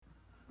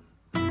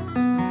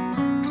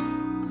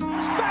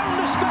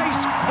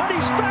space, and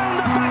he's found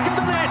the back of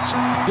the net.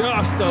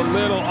 Just a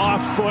little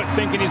off foot,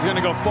 thinking he's going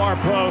to go far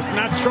post.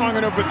 Not strong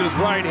enough with his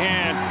right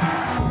hand.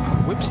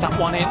 Whips that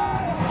one in.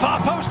 Far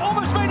post,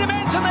 almost made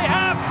amends, and they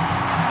have.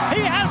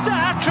 He has the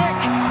hat-trick.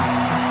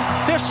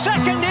 The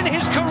second in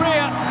his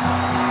career.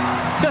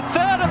 The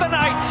third of the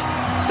night.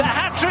 The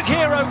hat-trick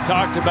hero.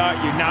 Talked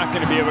about you're not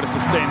going to be able to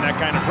sustain that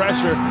kind of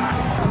pressure.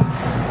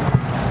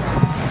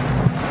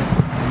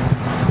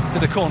 To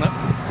the corner.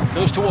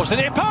 Goes towards the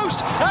near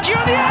post. And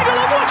you're the angle,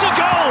 and what a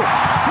goal!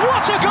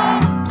 What a goal!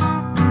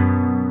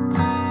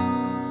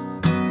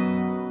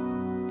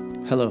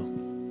 Hello,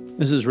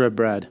 this is Rev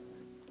Brad.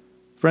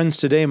 Friends,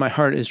 today my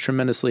heart is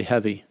tremendously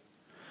heavy.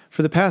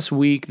 For the past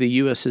week, the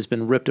U.S. has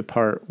been ripped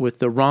apart with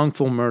the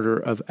wrongful murder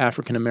of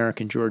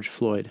African-American George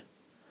Floyd.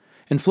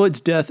 And Floyd's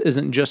death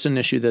isn't just an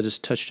issue that has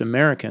touched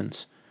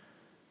Americans.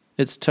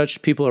 It's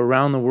touched people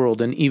around the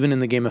world and even in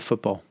the game of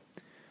football.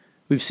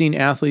 We've seen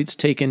athletes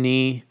take a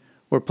knee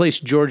or place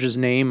George's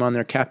name on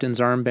their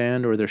captain's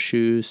armband or their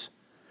shoes.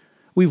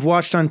 We've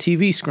watched on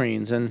TV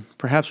screens, and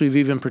perhaps we've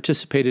even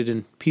participated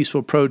in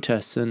peaceful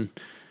protests, and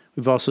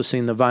we've also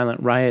seen the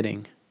violent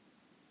rioting.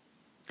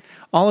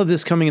 All of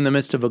this coming in the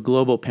midst of a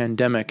global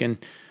pandemic, and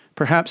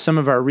perhaps some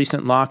of our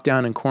recent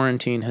lockdown and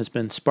quarantine has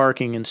been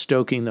sparking and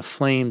stoking the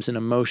flames and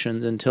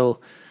emotions until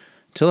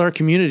our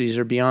communities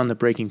are beyond the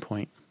breaking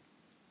point.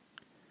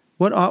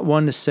 What ought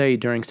one to say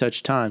during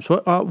such times?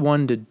 What ought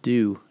one to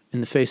do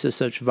in the face of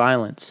such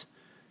violence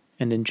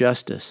and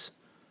injustice,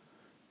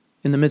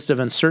 in the midst of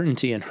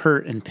uncertainty and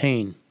hurt and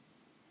pain?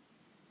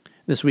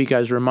 This week I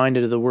was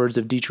reminded of the words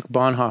of Dietrich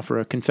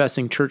Bonhoeffer, a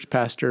confessing church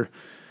pastor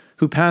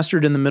who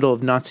pastored in the middle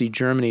of Nazi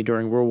Germany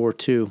during World War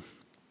II.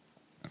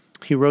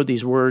 He wrote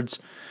these words,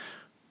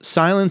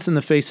 "Silence in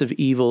the face of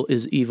evil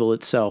is evil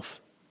itself.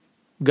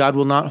 God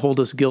will not hold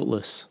us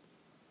guiltless.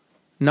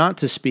 Not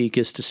to speak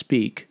is to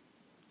speak.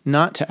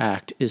 Not to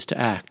act is to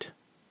act."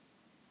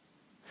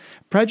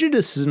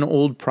 Prejudice is an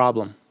old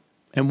problem,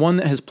 and one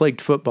that has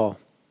plagued football.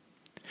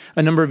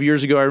 A number of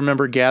years ago, I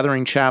remember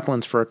gathering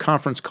chaplains for a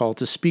conference call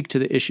to speak to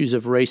the issues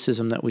of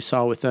racism that we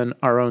saw within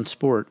our own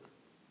sport.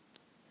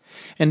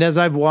 And as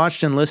I've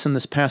watched and listened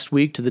this past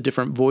week to the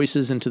different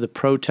voices and to the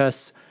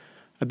protests,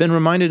 I've been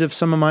reminded of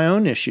some of my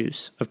own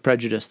issues of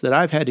prejudice that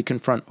I've had to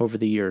confront over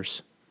the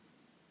years.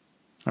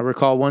 I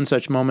recall one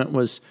such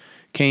moment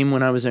came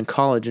when I was in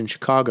college in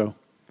Chicago.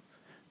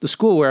 The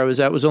school where I was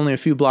at was only a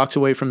few blocks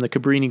away from the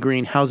Cabrini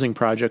Green housing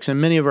projects, and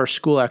many of our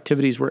school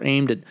activities were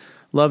aimed at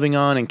loving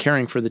on and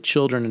caring for the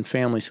children and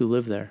families who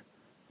live there.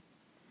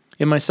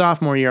 In my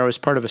sophomore year, I was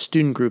part of a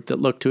student group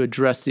that looked to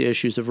address the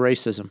issues of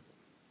racism.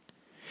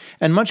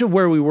 And much of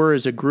where we were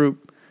as a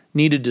group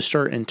needed to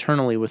start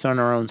internally within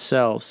our own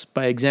selves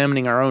by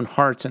examining our own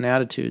hearts and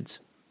attitudes.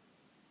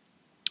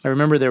 I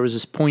remember there was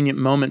this poignant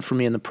moment for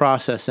me in the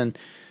process, and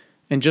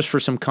just for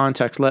some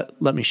context,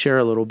 let me share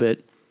a little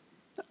bit.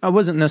 I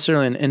wasn't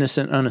necessarily an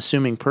innocent,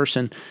 unassuming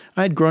person.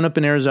 I had grown up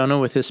in Arizona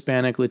with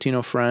Hispanic,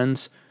 Latino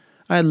friends.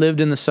 I had lived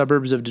in the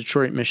suburbs of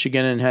Detroit,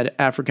 Michigan, and had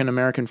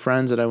African-American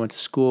friends that I went to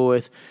school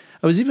with.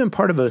 I was even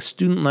part of a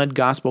student-led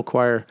gospel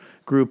choir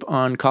group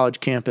on college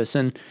campus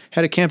and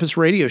had a campus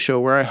radio show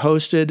where I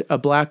hosted a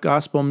black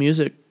gospel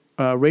music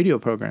radio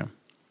program.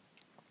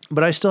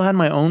 But I still had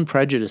my own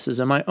prejudices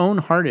and my own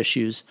heart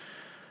issues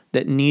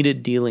that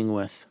needed dealing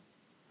with.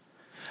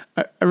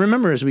 I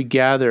remember as we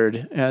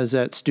gathered as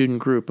that student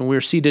group, and we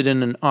were seated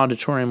in an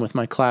auditorium with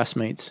my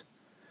classmates,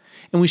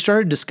 and we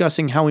started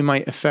discussing how we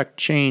might affect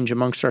change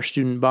amongst our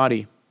student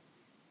body.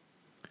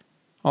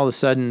 All of a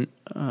sudden,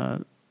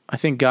 I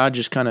think God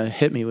just kind of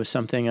hit me with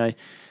something. I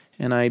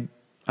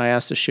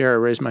asked to share. I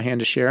raised my hand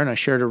to share, and I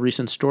shared a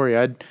recent story.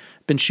 I'd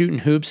been shooting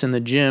hoops in the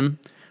gym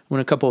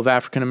when a couple of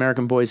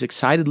African-American boys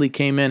excitedly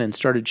came in and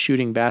started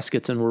shooting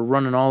baskets and were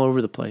running all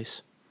over the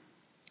place.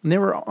 And they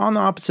were on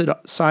the opposite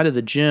side of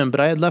the gym, but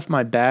I had left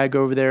my bag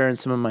over there and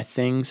some of my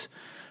things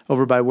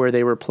over by where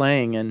they were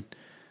playing. And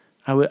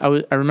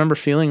I remember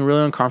feeling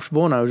really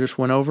uncomfortable, and I just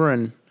went over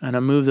and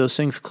I moved those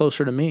things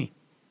closer to me.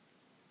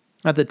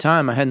 At the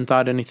time, I hadn't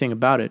thought anything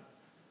about it.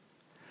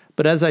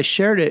 But as I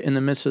shared it in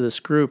the midst of this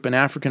group, an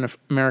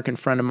African-American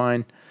friend of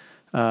mine,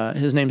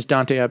 his name's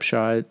Dante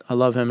Upshaw, I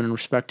love him and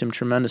respect him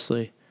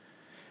tremendously.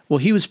 Well,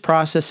 he was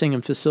processing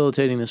and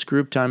facilitating this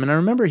group time, and I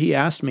remember he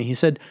asked me, he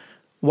said,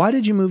 "Why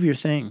did you move your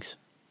things?"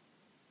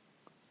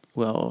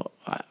 Well,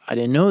 I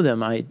didn't know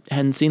them. I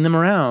hadn't seen them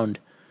around.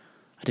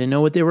 I didn't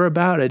know what they were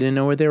about. I didn't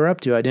know what they were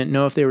up to. I didn't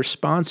know if they were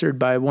sponsored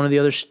by one of the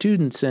other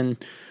students,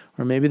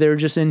 or maybe they were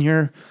just in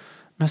here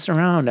messing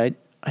around. I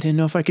didn't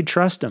know if I could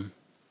trust them.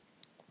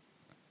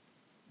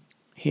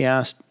 He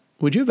asked,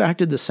 "Would you have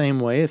acted the same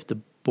way if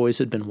the boys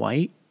had been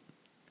white?"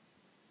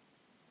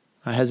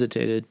 I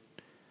hesitated.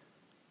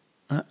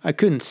 I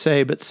couldn't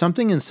say, but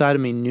something inside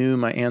of me knew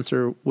my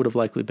answer would have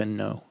likely been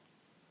no.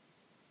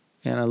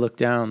 And I looked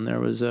down. There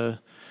was a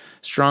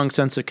strong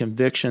sense of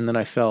conviction that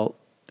I felt,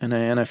 and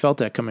I felt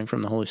that coming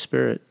from the Holy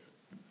Spirit.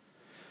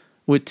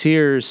 With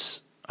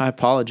tears, I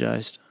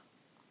apologized.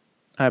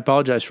 I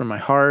apologized for my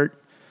heart,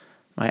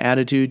 my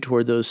attitude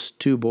toward those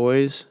two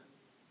boys.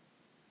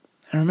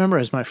 I remember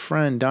as my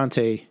friend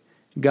Dante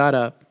got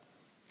up,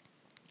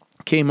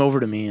 came over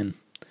to me, and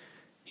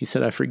he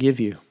said, "I forgive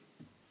you,"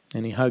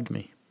 and he hugged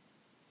me.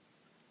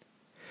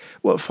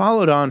 What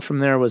followed on from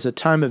there was a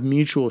time of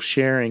mutual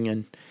sharing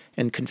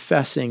and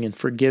confessing and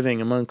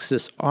forgiving amongst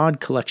this odd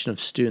collection of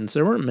students.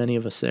 There weren't many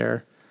of us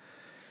there,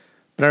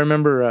 but I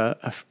remember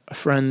a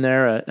friend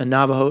there, a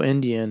Navajo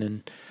Indian,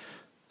 and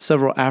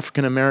several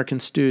African-American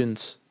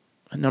students.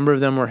 A number of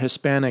them were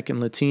Hispanic and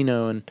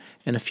Latino,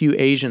 and a few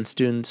Asian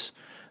students.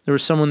 There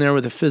was someone there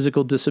with a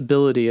physical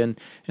disability and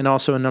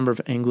also a number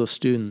of Anglo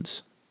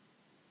students.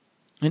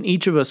 And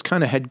each of us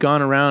kind of had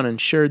gone around and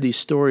shared these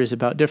stories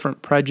about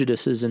different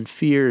prejudices and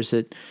fears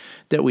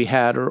that we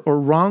had, or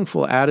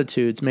wrongful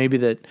attitudes maybe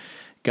that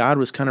God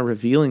was kind of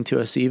revealing to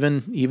us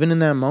even in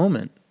that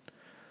moment.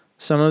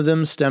 Some of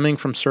them stemming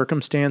from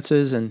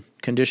circumstances and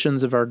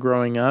conditions of our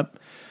growing up.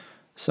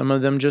 Some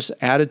of them just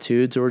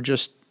attitudes or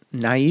just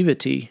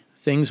naivety,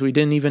 things we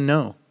didn't even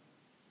know.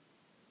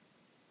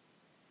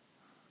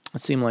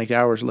 It seemed like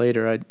hours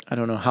later, I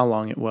don't know how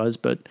long it was,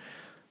 but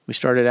we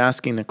started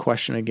asking the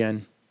question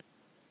again,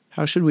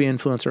 how should we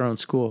influence our own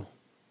school?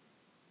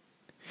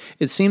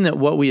 It seemed that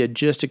what we had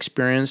just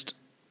experienced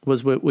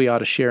was what we ought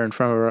to share in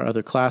front of our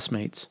other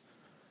classmates.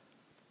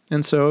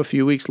 And so a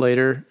few weeks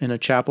later, in a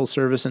chapel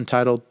service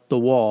entitled The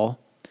Wall,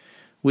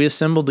 we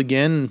assembled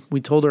again, and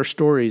we told our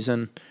stories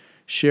and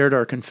shared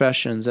our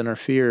confessions and our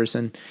fears.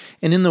 And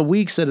in the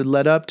weeks that had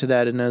led up to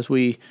that, and as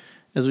we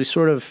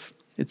sort of,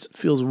 it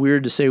feels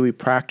weird to say we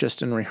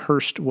practiced and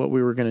rehearsed what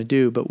we were going to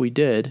do, but we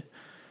did.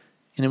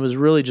 And it was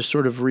really just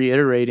sort of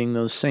reiterating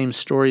those same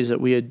stories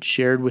that we had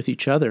shared with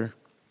each other.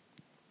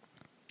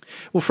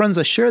 Well, friends,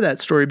 I share that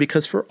story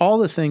because for all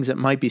the things that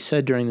might be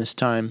said during this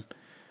time,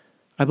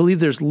 I believe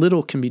there's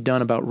little can be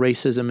done about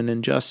racism and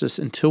injustice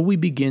until we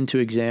begin to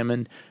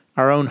examine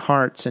our own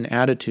hearts and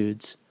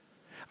attitudes,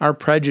 our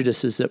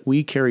prejudices that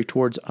we carry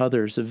towards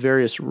others of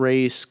various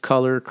race,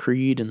 color,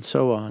 creed, and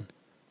so on.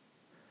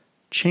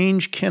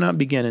 Change cannot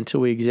begin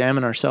until we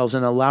examine ourselves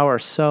and allow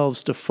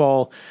ourselves to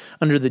fall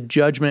under the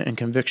judgment and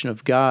conviction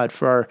of God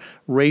for our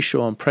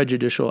racial and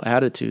prejudicial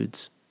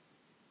attitudes.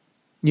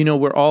 You know,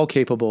 we're all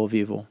capable of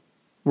evil.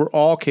 We're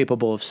all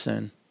capable of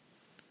sin.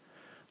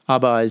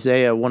 Abba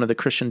Isaiah, one of the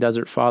Christian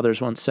Desert Fathers,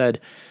 once said,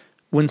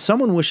 "When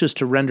someone wishes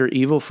to render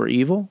evil for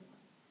evil,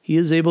 he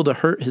is able to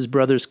hurt his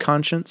brother's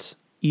conscience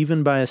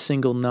even by a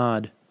single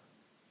nod."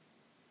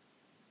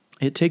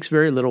 It takes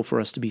very little for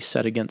us to be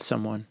set against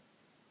someone.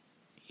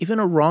 Even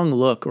a wrong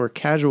look or a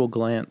casual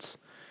glance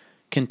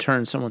can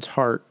turn someone's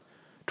heart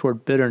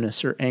toward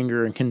bitterness or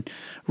anger and can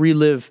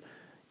relive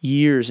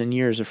years and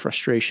years of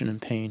frustration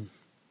and pain.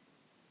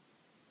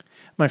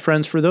 My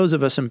friends, for those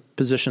of us in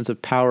positions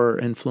of power or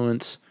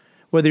influence,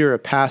 whether you're a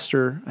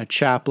pastor, a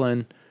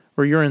chaplain,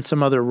 or you're in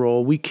some other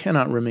role, we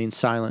cannot remain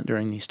silent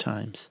during these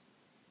times.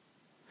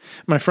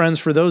 My friends,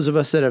 for those of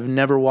us that have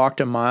never walked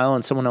a mile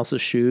in someone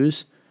else's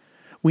shoes,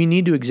 we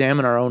need to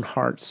examine our own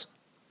hearts,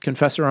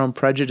 confess our own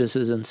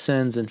prejudices and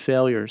sins and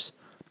failures.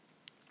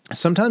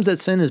 Sometimes that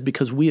sin is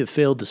because we have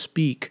failed to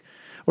speak,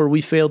 or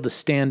we failed to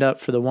stand up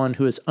for the one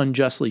who is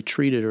unjustly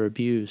treated or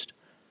abused.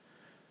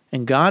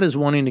 And God is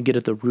wanting to get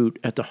at the root,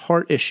 at the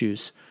heart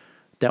issues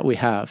that we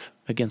have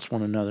against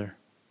one another.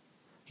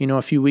 You know,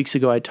 a few weeks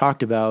ago I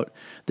talked about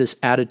this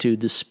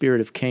attitude, this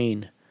spirit of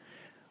Cain,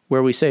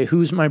 where we say,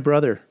 who's my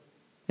brother?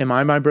 Am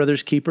I my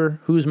brother's keeper?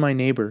 Who's my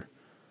neighbor?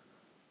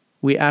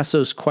 We ask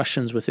those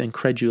questions with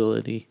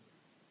incredulity.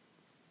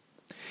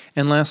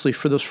 And lastly,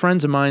 for those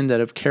friends of mine that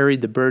have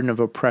carried the burden of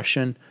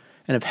oppression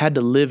and have had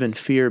to live in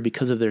fear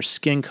because of their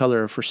skin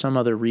color or for some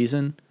other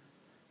reason,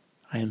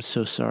 I am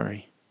so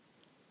sorry.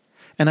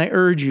 And I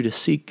urge you to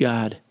seek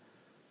God,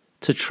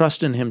 to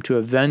trust in Him to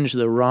avenge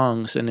the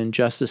wrongs and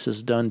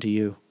injustices done to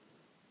you.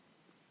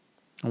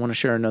 I want to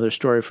share another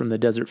story from the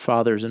Desert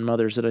Fathers and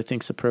Mothers that I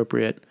think is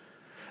appropriate.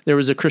 There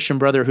was a Christian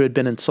brother who had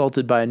been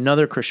insulted by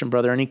another Christian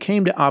brother, and he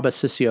came to Abba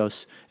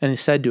Sisios, and he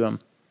said to him,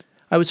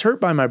 "I was hurt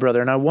by my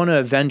brother, and I want to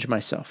avenge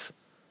myself."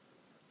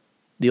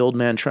 The old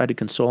man tried to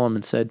console him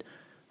and said,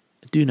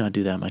 "Do not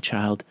do that, my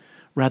child.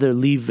 Rather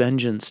leave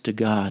vengeance to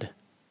God."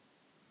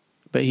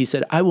 But he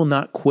said, "I will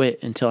not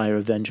quit until I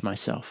avenge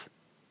myself."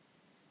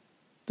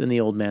 Then the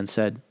old man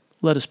said,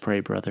 "Let us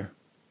pray, brother."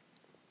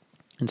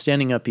 And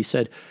standing up, he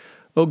said,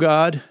 "O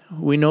God,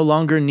 we no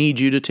longer need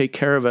you to take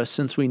care of us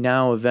since we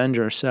now avenge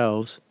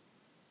ourselves."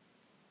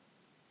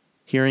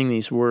 Hearing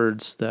these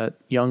words, that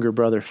younger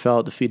brother fell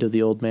at the feet of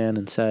the old man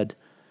and said,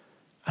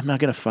 "I'm not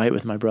going to fight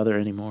with my brother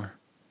anymore.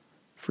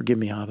 Forgive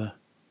me, Abba."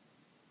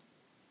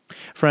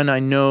 Friend, I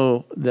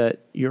know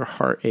that your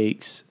heart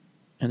aches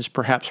and is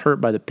perhaps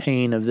hurt by the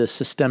pain of this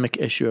systemic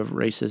issue of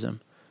racism.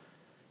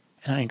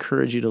 And I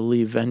encourage you to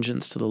leave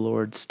vengeance to the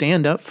Lord.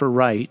 Stand up for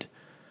right,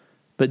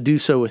 but do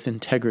so with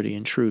integrity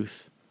and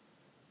truth.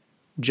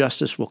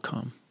 Justice will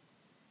come.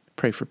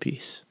 Pray for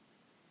peace.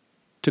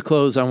 To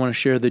close, I want to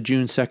share the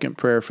June 2nd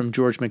prayer from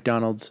George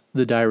MacDonald's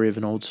The Diary of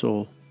an Old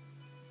Soul.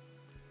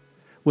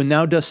 When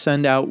thou dost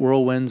send out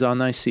whirlwinds on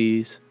thy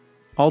seas,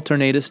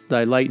 alternatest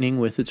thy lightning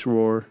with its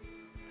roar,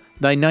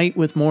 thy night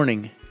with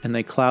morning, and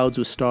thy clouds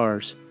with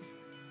stars,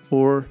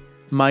 or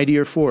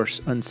mightier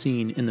force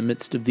unseen in the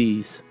midst of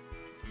these.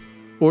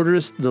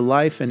 Orderest the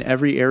life in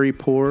every airy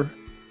pore,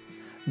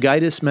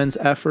 guidest men's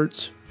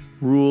efforts,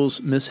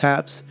 rules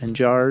mishaps and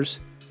jars.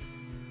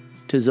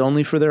 'Tis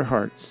only for their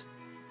hearts,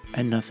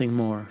 and nothing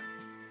more.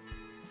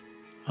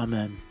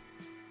 Amen.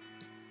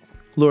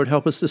 Lord,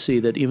 help us to see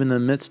that even in the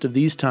midst of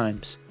these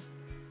times,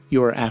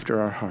 you are after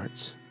our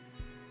hearts.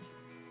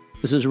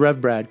 This is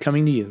Rev Brad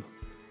coming to you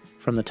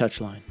from the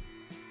Touchline.